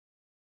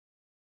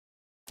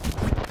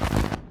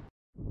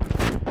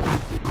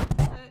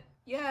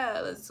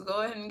yeah, let's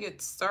go ahead and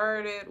get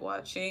started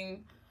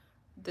watching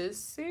this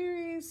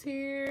series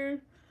here.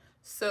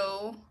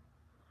 So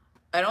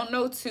I don't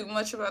know too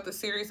much about the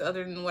series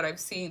other than what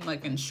I've seen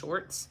like in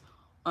shorts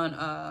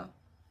on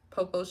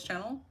Popo's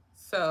channel.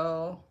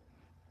 So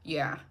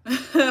yeah,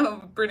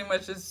 I'm pretty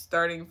much just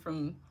starting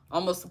from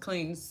almost a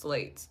clean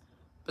slate,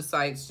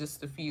 besides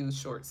just a few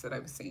shorts that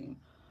I've seen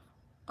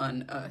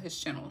on his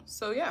channel.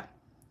 So yeah,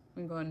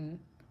 I'm going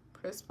to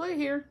press play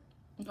here.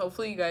 And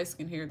hopefully you guys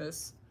can hear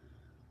this.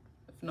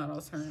 If not,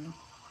 I'll turn.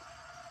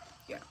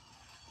 Yeah,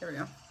 here we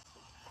go.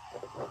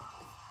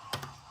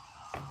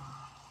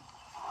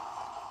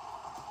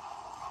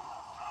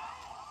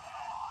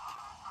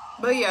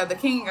 But yeah, the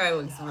king guy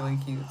looks really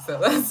cute, so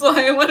that's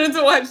why I wanted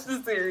to watch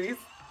the series.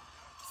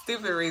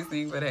 Stupid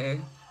reasoning, but hey,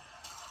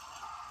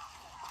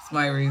 it's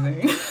my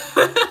reasoning.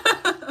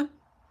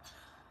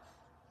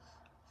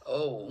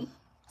 Oh,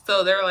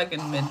 so they're like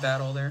in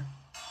mid-battle there.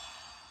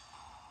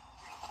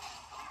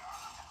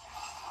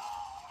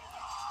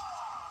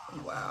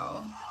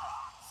 Wow.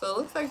 So it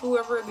looks like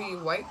whoever the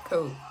white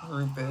coat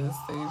group is,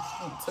 they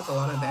took a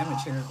lot of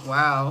damage here.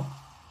 Wow.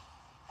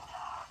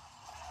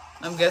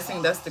 I'm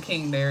guessing that's the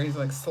king there. He's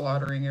like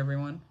slaughtering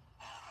everyone.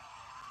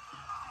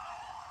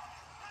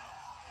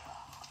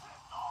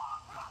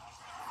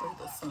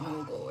 The sun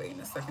will go away in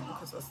a second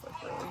because that's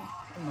like really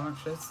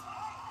obnoxious.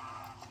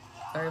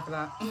 Sorry for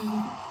that.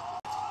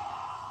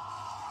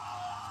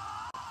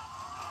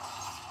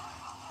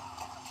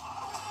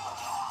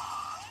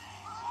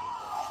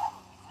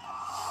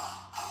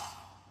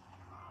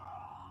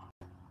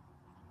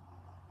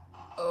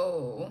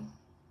 Oh.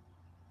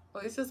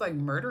 Well, he's just like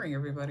murdering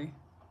everybody.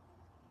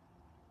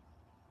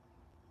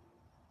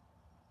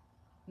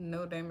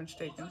 No damage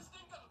taken.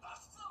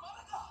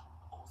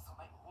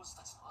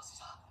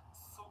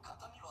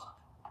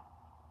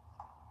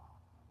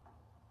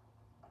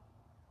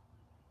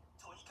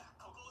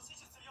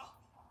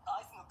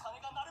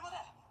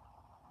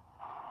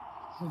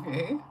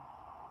 Okay.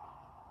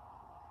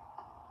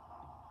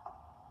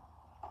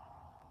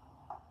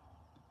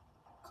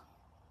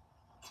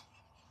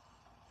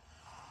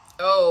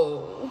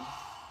 Oh.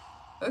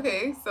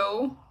 Okay,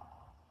 so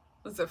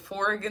was it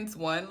 4 against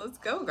 1? Let's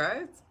go,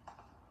 guys.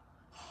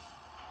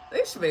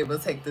 They should be able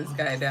to take this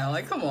guy down.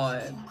 Like, come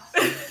on.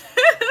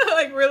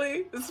 Like,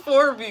 really? It's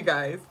 4 of you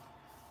guys.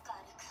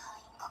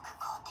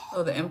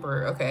 Oh, the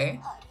Emperor. Okay.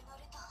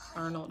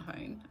 Arnold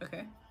Hine.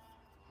 Okay.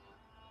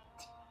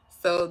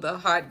 So the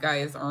hot guy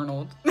is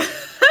Arnold.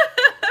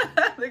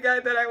 The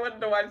guy that I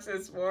wanted to watch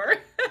this for.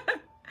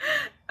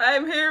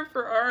 I'm here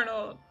for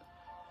Arnold.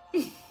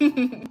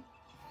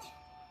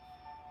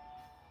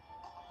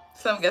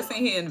 So I'm guessing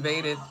he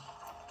invaded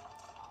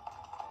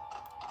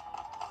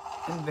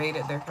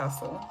their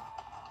castle.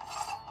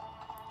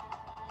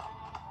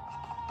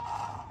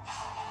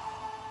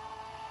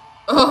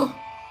 Oh,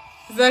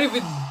 he's not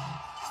even.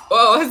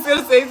 Oh, I was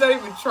gonna say he's not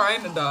even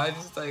trying to dodge.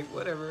 It's like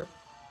whatever.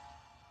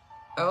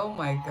 Oh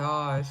my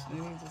gosh!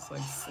 And he just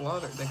like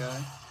slaughtered the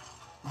guy.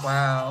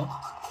 Wow.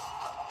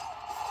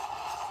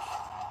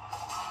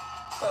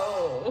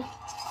 Oh.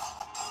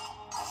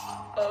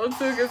 Oh,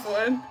 2 against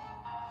 1.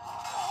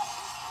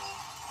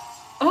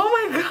 Oh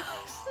my gosh!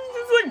 He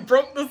just like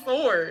broke the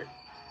sword.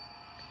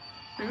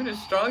 Even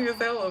as strong as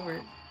hell over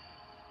it.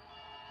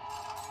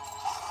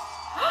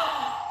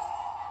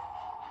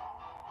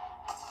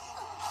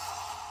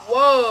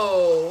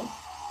 Whoa.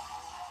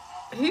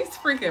 He's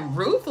freaking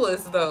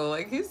ruthless though.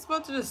 Like he's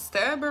about to just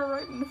stab her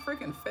right in the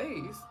freaking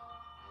face.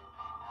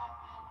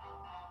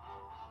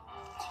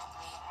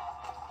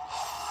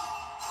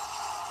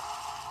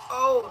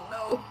 Oh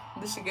no.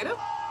 Did she get him?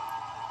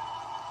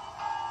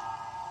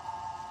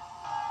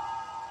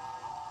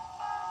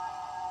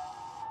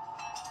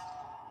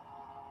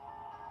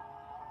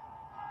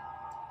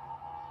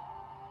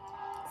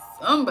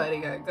 Somebody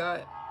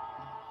got.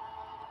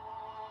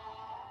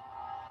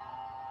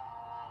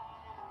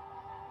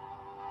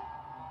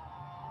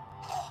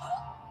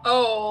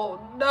 Oh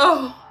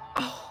no.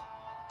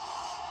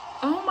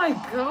 Oh my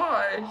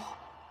gosh.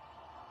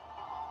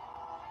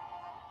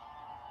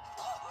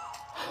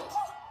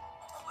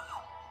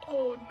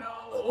 Oh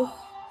no.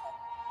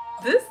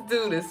 This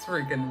dude is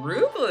freaking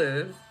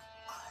ruthless.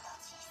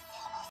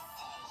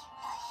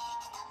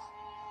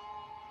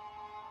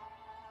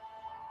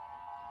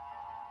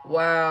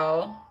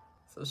 Wow.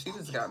 So she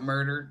just got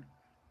murdered.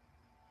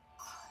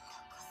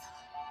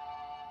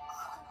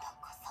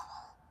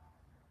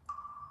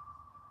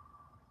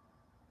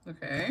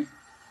 Okay.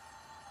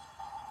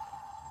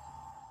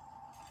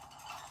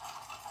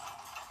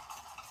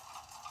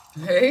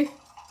 Hey.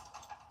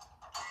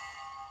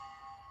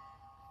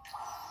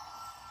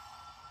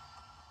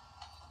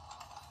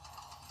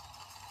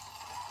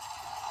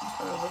 I'm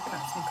sort of looking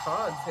at some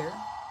cards here.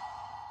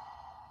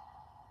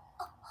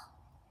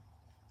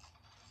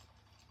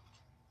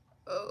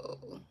 Oh.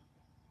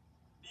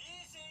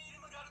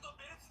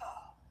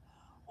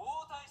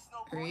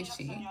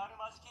 Rishi.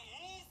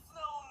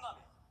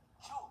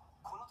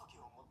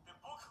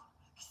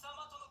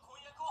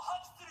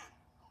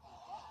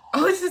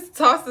 Oh, he just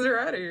tosses her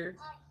out of here.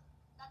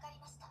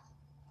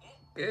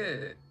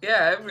 Good.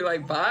 Yeah, I'd be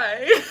like,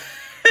 bye.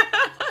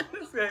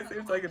 This guy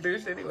seems like a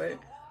douche anyway.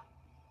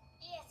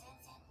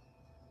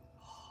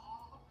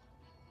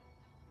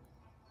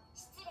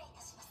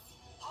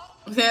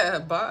 Yeah,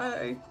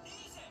 bye.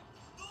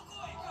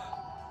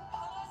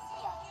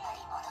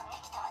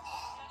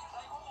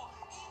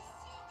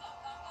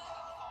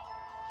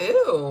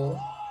 Ew.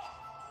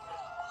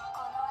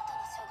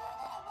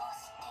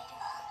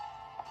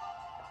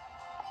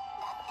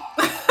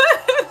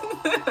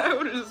 I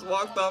would have just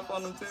walked off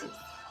on him too.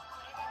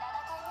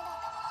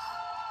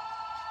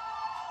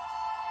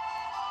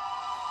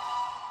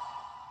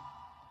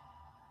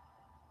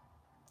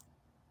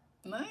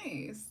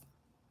 Nice.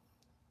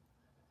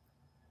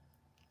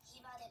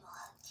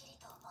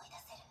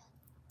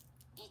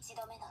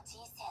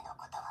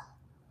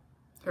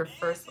 Her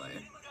first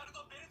life.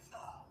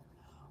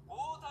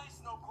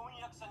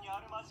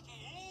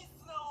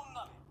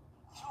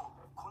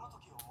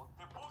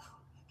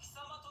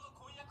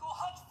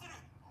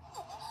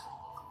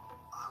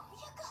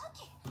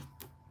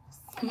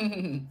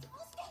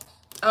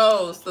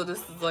 Oh, so this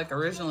is like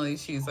originally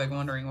she's like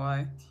wondering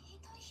why.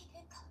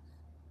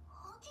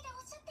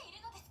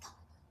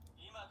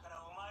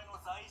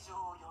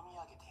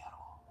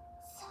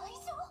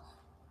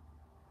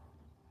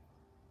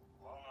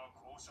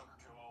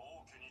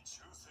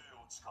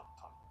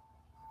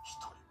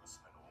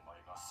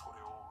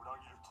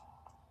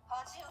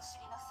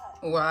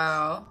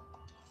 Wow.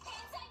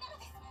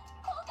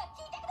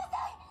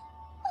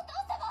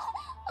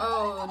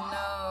 Oh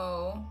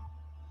no.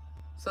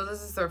 So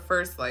this is her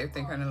first life.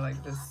 They kind of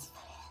like just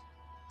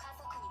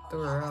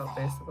threw her out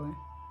basically.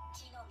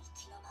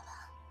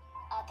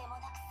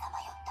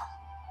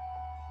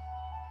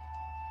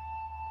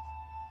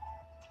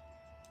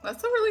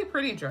 That's a really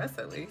pretty dress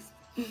at least.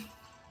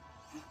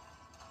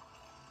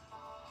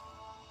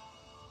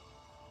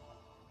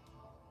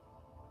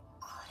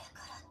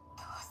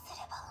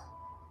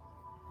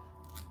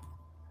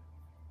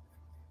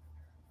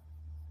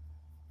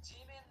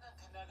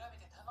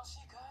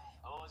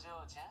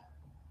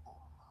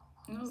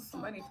 No,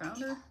 somebody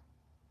found her.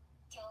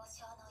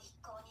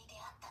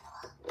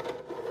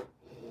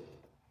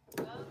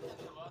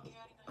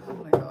 Oh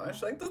my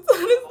gosh, like the sun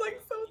is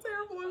like so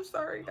terrible. I'm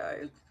sorry,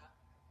 guys.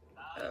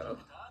 Oh.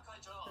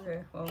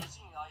 Okay, well.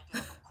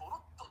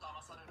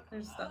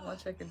 There's not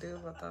much I can do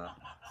about that.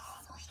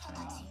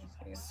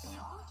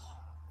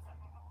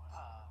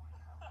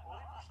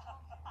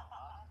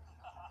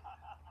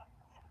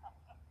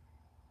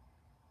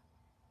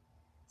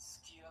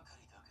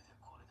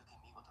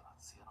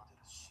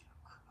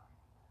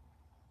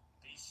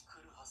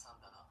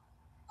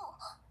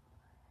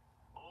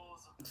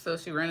 So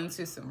she ran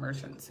into some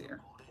merchants here.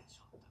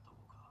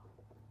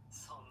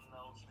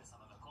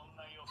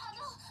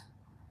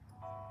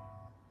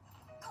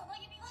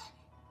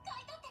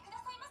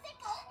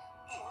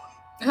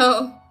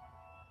 Oh,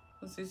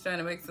 so she's trying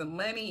to make some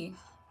money.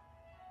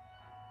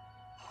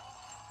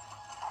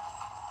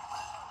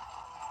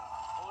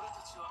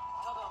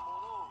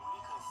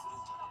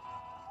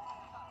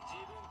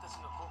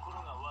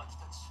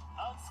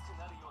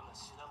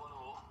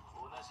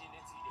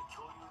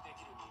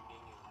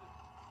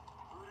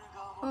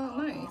 Oh,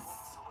 nice.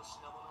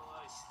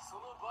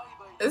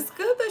 It's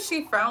good that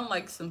she found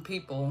like some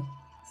people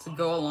to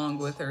go along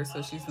with her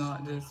so she's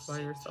not just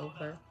by herself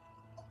there.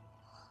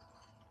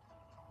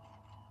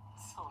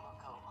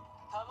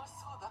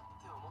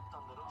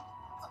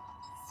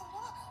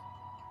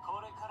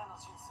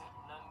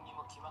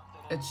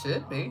 It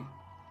should be.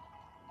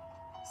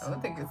 I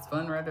would think it's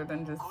fun rather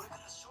than just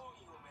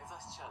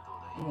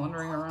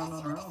wandering around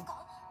on her own.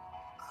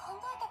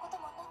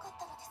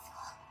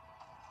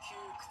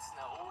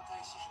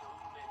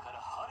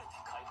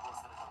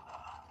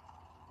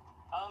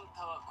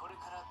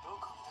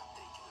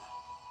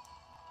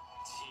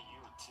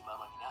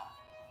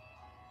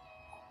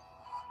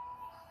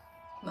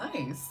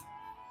 Nice.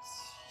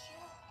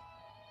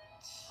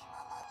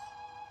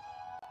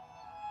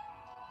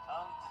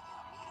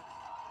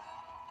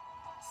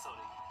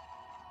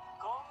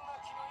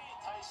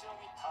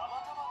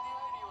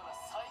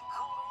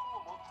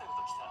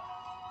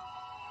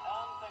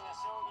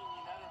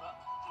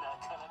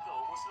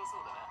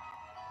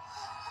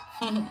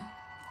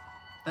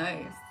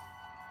 Nice.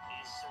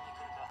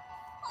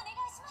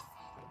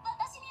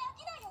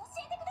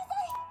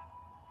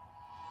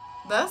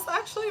 That's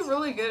actually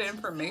really good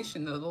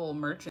information, the little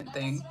merchant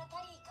thing.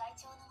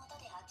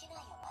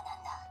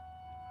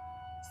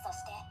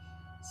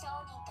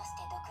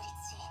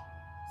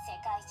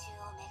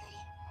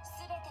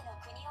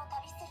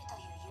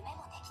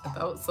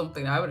 That was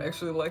something I would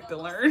actually like to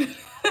learn.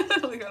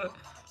 Like how to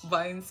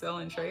buy and sell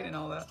and trade and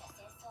all that.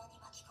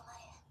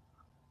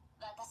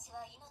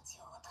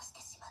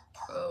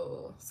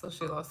 Oh, so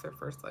she lost her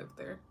first life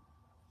there.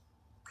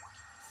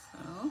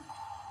 So.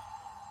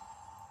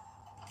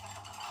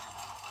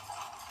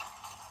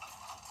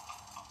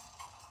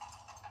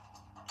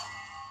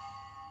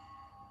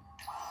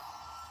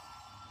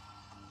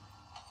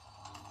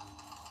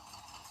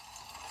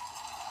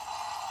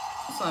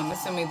 So I'm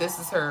assuming this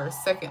is her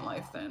second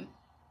life then.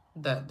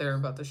 that they're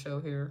about to show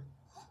here.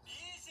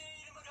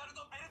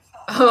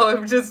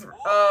 Oh, it just,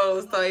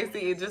 oh, so I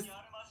see it just,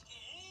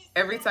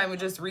 every time it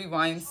just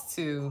rewinds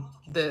to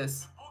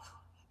this.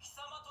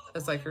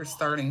 It's like her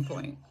starting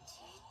point.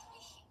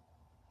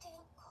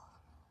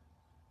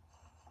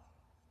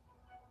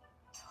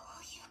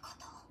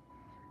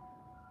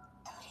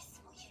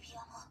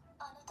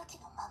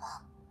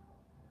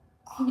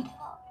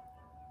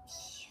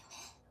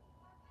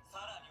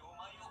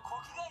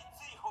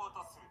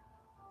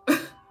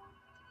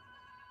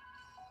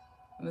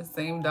 The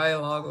same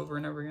dialogue over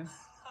and over again.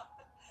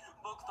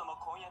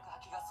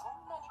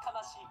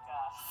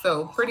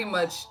 So pretty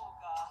much,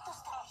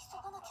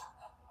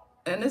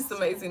 and it's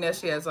amazing that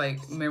she has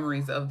like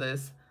memories of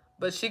this,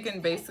 but she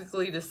can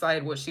basically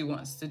decide what she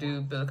wants to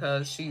do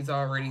because she's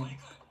already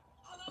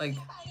like,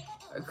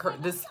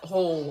 this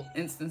whole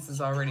instance has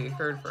already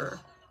occurred for her.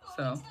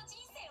 So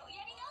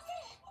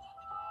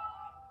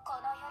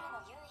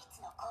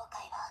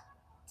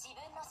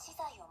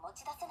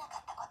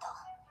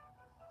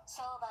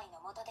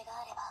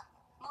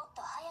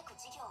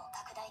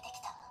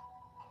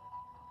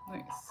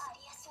nice.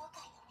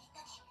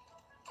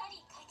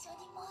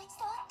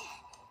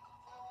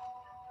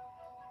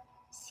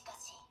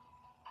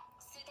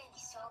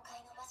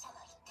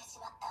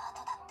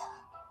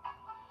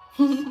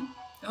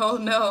 Oh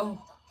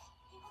no.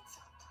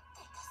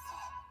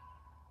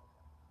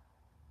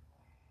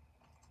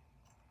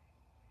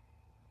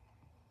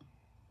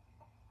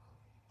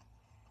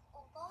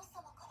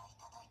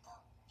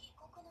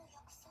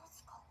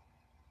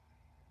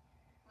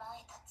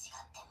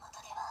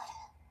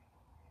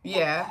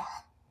 Yeah.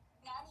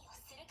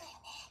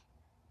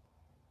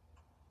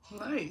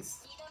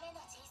 Nice.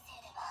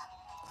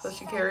 So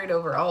she carried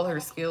over all her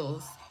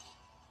skills.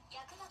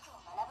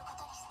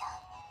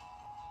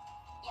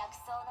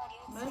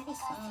 Medicine.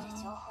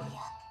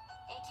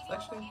 It's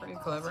actually pretty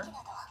clever.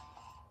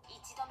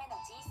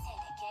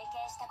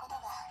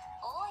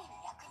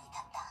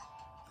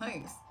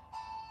 Nice.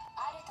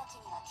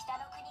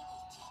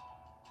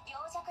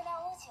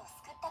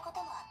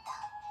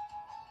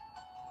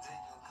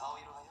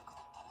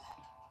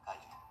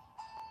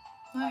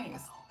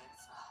 Nice.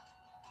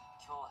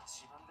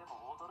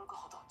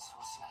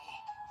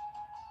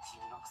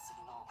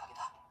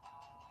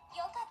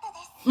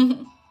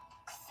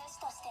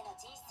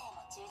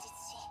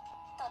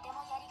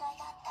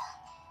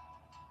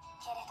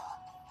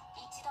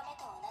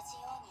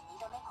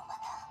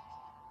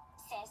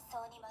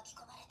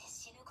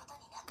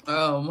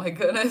 Oh my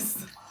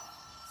goodness.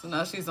 So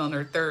now she's on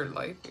her third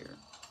life here.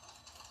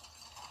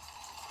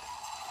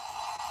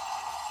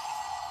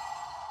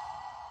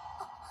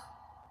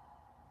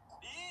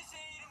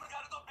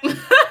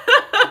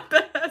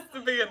 That has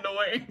to be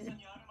annoying.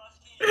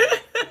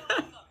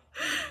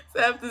 So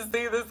I have to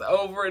see this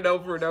over and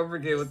over and over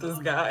again with this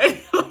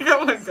guy. Like,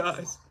 oh my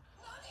gosh.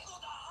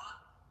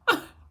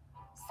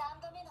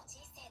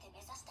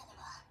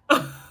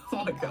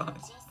 Oh my gosh.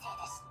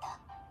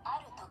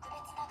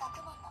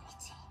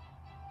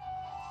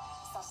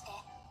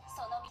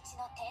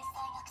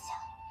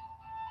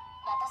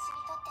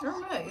 You're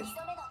nice.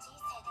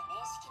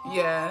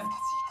 Yeah.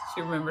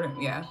 She remembered him,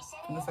 yeah,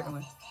 in the second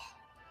one.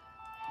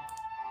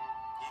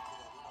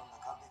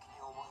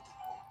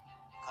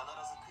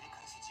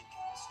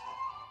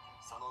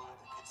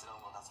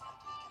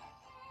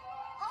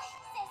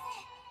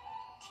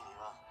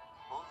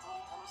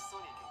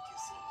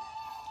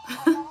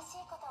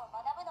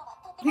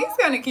 He's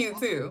kind of cute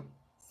too.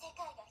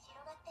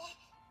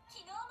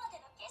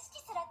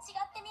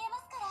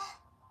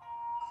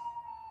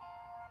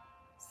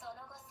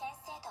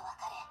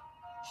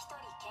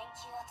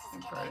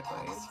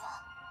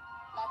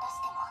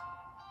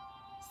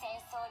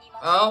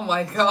 Oh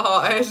my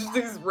gosh,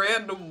 these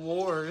random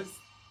wars.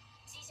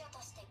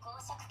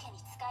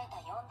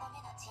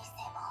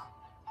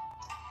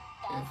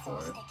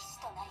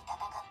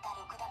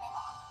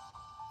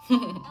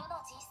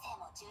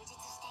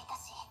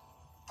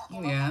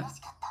 Yeah.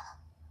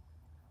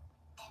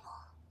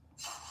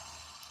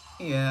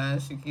 Yeah,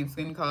 she keeps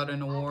getting caught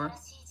in a war.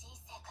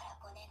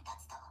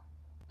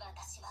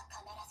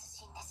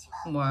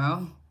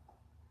 Wow.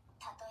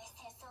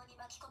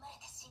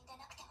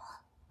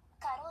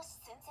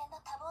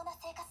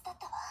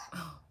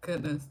 Oh,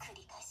 goodness.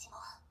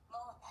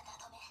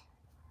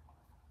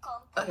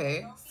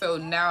 Okay, so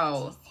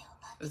now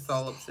it's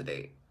all up to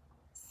date.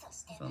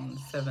 It's on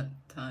the 7th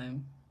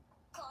time.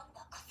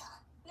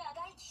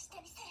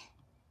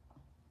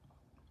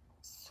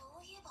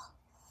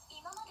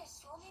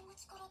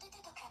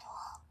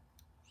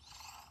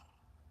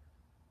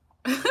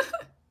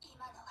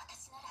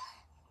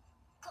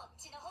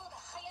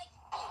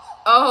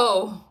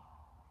 Oh.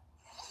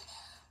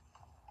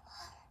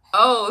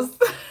 Oh.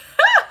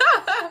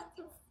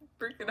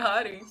 Freaking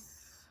hottie.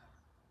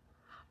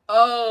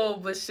 Oh,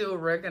 but she'll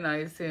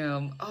recognize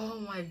him. Oh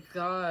my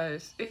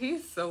gosh.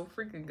 He's so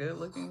freaking good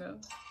looking though.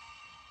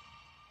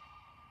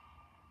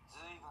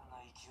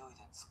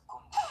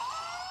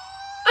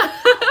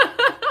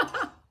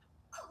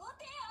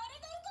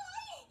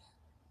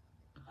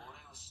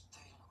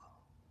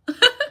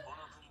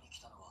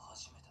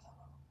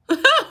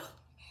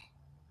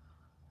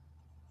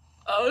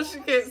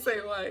 can't say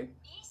why.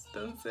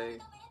 Don't say.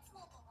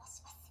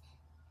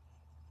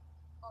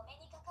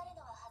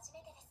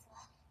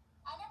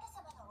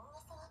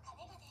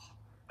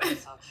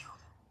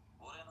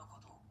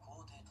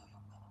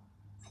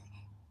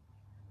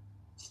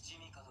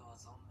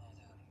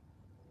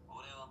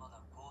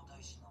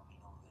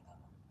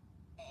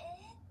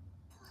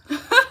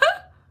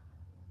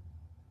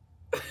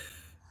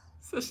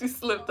 So she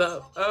slipped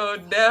up. Oh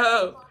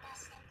no.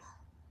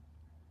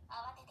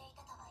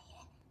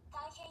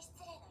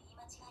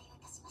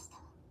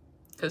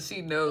 Because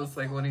she knows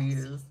like what he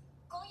is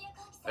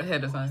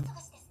ahead of time.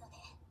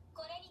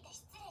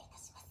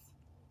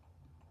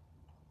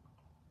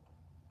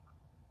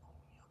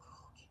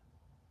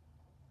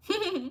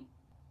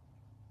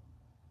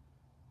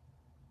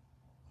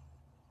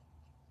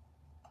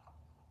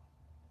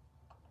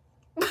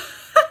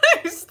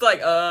 He's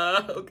like,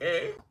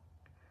 okay.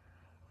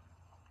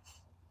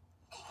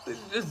 So she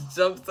just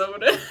jumps over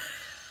there.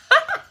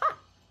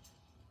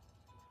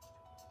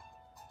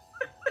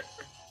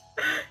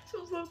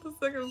 Jumps off the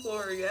second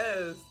floor.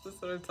 Yes,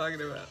 that's what I'm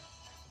talking about.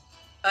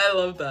 I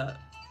love that.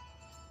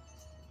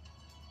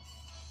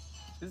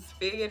 Just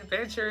being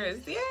adventurous.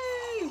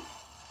 Yay!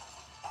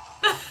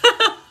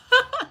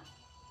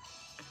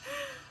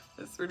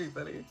 That's pretty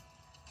funny.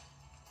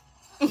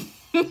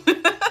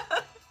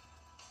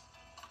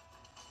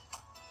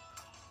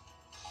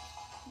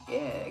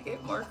 Yeah,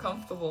 get more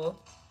comfortable.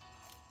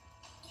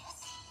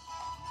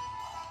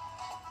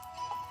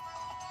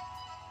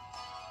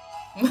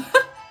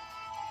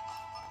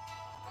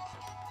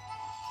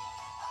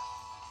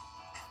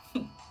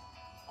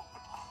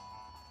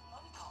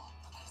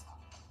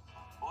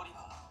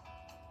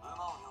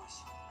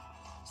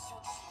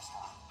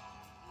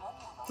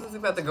 Was he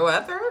about to go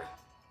after her?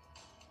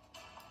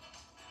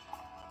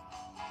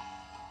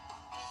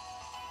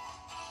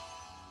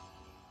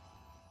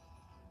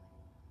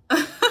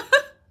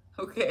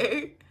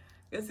 Okay.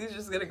 Guess he's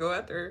just gonna go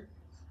after her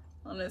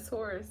on his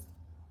horse.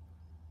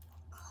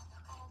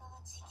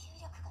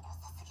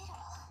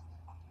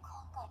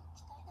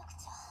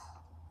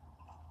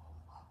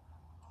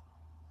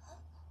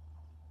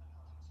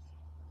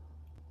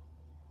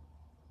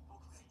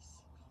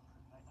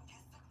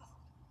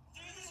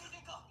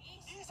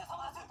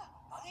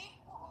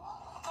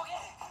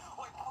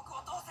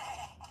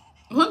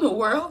 What in the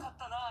world?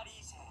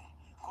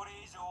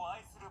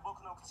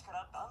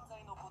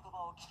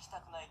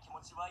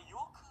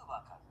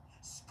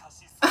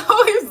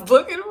 Oh, he's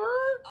looking for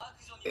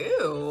her?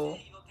 Ew.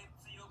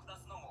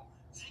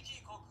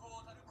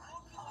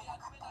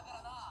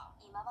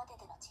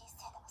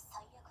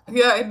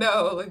 Yeah, I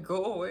know. Like,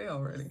 go away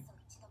already.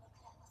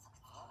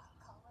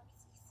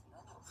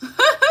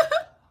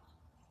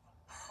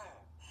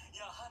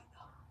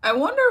 I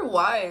wonder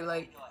why,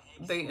 like,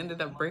 they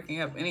ended up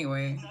breaking up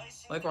anyway.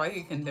 Like, why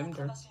he condemned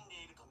her.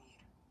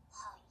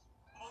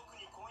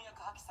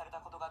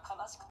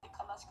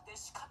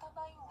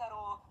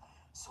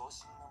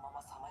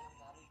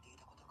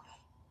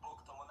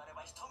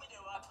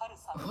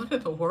 What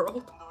in the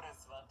world?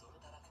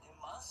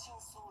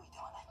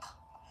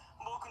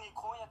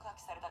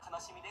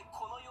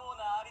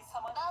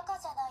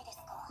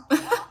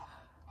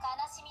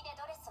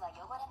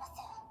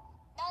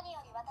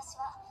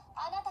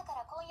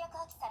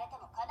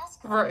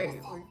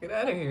 Right, like, get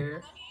out of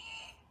here.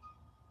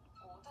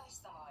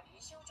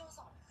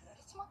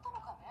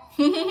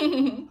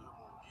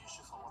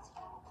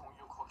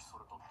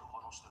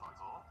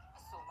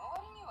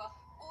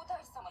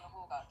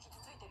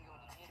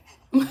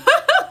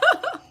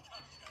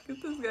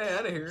 Get this guy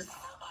out of here.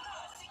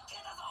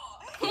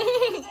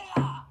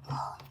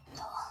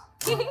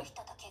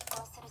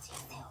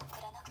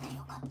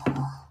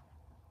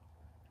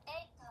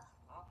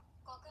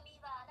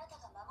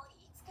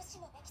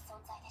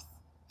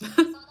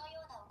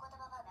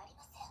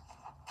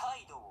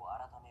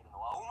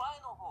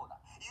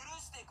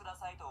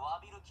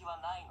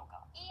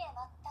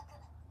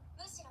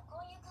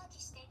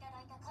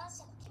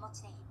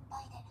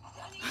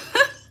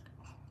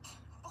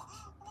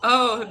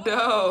 Oh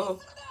no.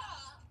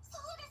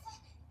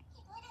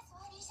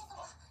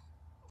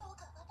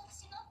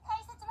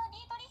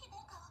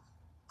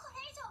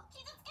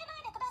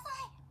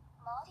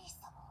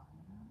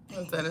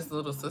 Was that his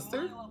little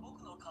sister?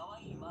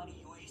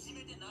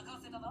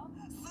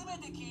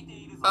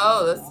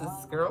 Oh, that's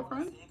his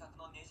girlfriend?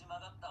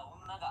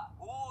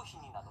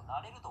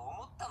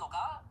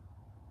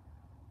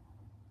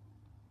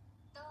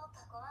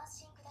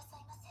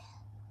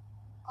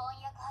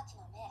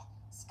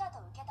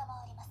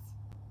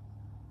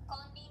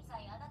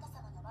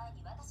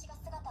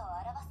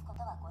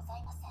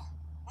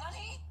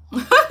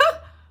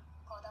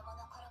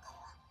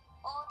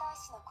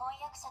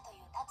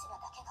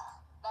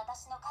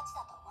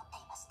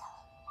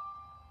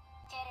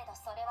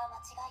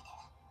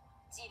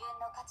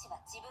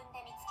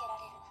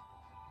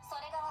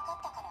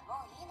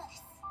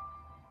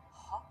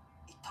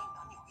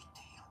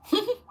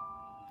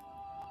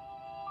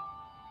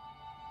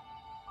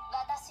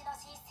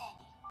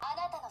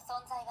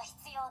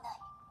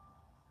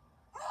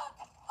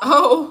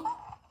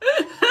 Oh.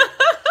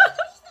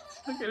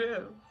 Look at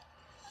him.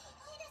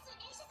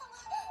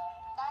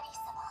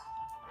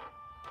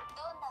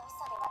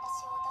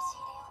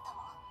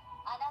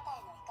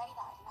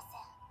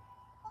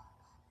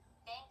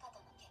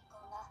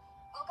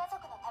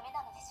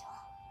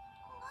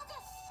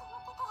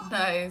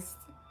 Nice.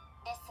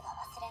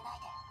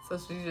 So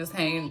she just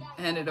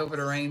handed over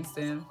the reins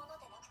to him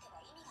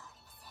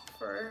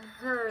for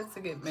her to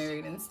get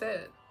married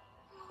instead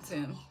to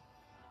him.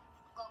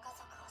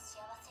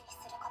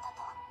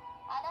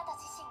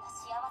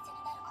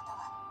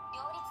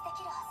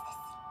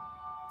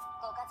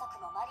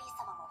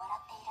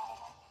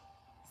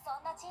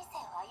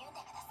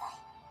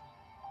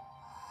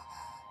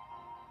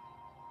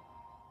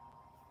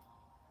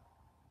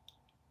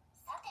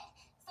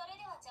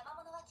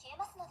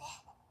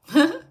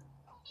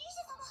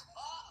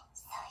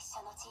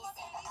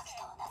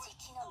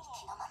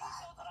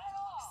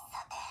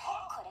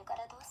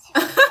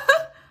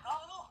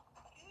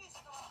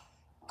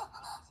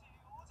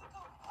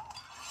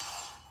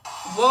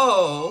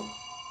 Whoa.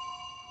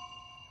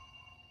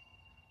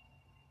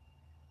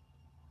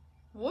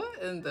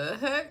 What in the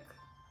heck?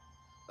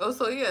 Oh,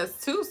 so he has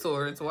two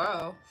swords.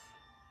 Wow.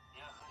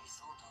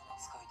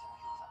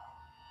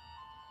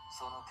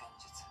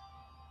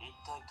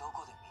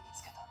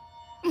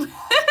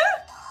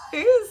 He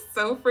is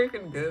so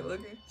freaking good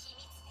looking.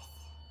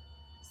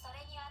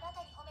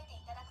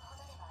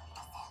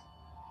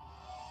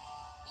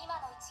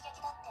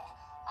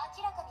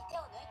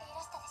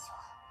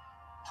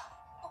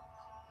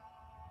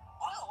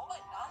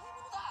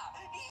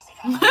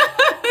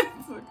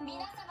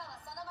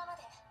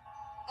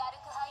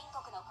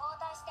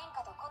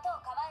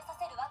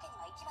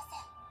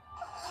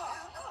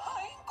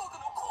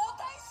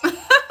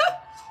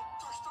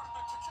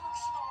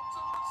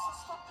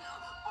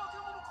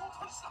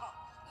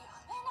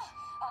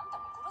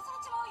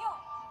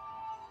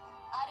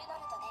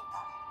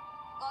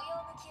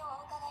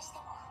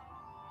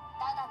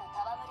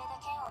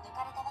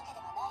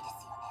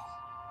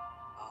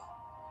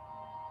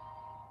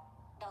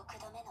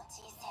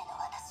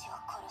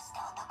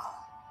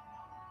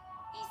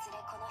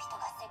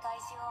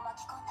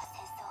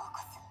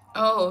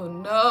 Oh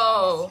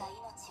no.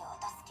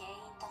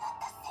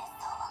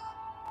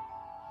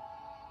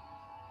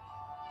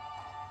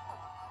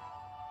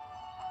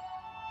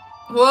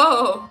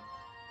 Whoa.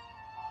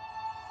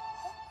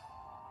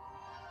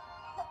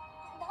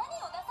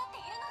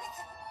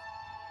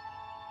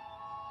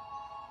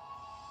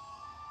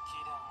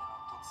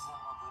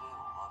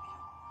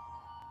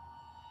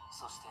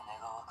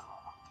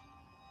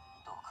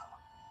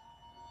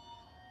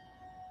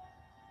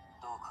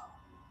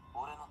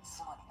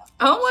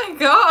 Oh my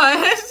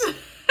gosh.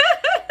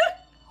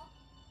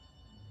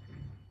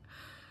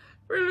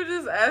 We're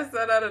just asked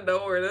that out of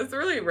nowhere. That's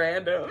really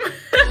random.